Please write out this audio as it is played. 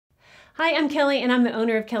Hi, I'm Kelly and I'm the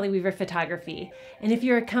owner of Kelly Weaver Photography. And if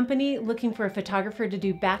you're a company looking for a photographer to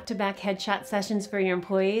do back-to-back headshot sessions for your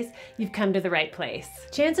employees, you've come to the right place.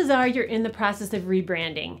 Chances are you're in the process of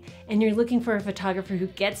rebranding and you're looking for a photographer who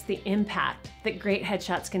gets the impact that great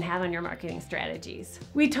headshots can have on your marketing strategies.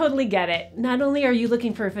 We totally get it. Not only are you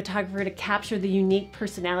looking for a photographer to capture the unique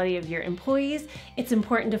personality of your employees, it's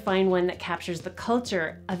important to find one that captures the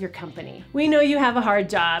culture of your company. We know you have a hard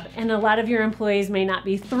job and a lot of your employees may not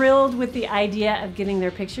be thrilled with the idea of getting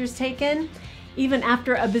their pictures taken. Even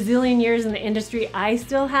after a bazillion years in the industry, I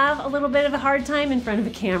still have a little bit of a hard time in front of a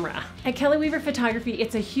camera. At Kelly Weaver Photography,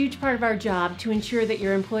 it's a huge part of our job to ensure that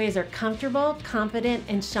your employees are comfortable, confident,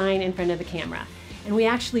 and shine in front of the camera. And we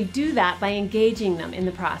actually do that by engaging them in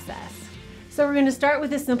the process. So we're gonna start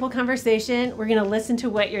with a simple conversation. We're gonna listen to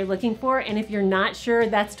what you're looking for, and if you're not sure,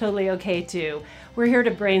 that's totally okay too. We're here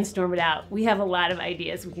to brainstorm it out. We have a lot of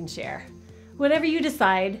ideas we can share. Whatever you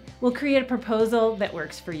decide, we'll create a proposal that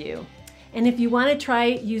works for you. And if you want to try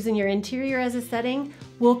using your interior as a setting,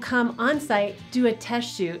 we'll come on site, do a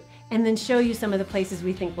test shoot, and then show you some of the places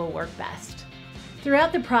we think will work best.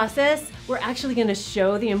 Throughout the process, we're actually going to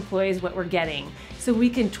show the employees what we're getting, so we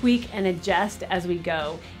can tweak and adjust as we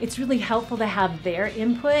go. It's really helpful to have their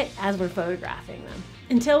input as we're photographing them.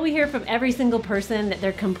 Until we hear from every single person that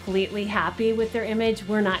they're completely happy with their image,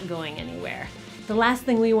 we're not going anywhere. The last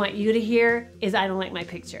thing we want you to hear is, "I don't like my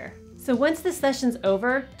picture." So once the session's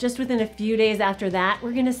over, just within a few days after that,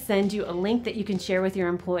 we're gonna send you a link that you can share with your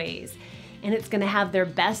employees. And it's gonna have their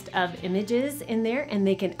best of images in there, and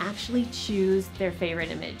they can actually choose their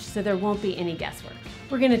favorite image, so there won't be any guesswork.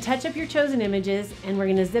 We're gonna touch up your chosen images, and we're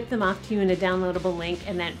gonna zip them off to you in a downloadable link,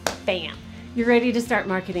 and then bam, you're ready to start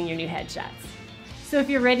marketing your new headshots. So if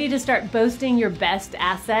you're ready to start boasting your best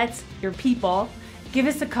assets, your people, give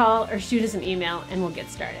us a call or shoot us an email and we'll get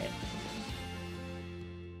started.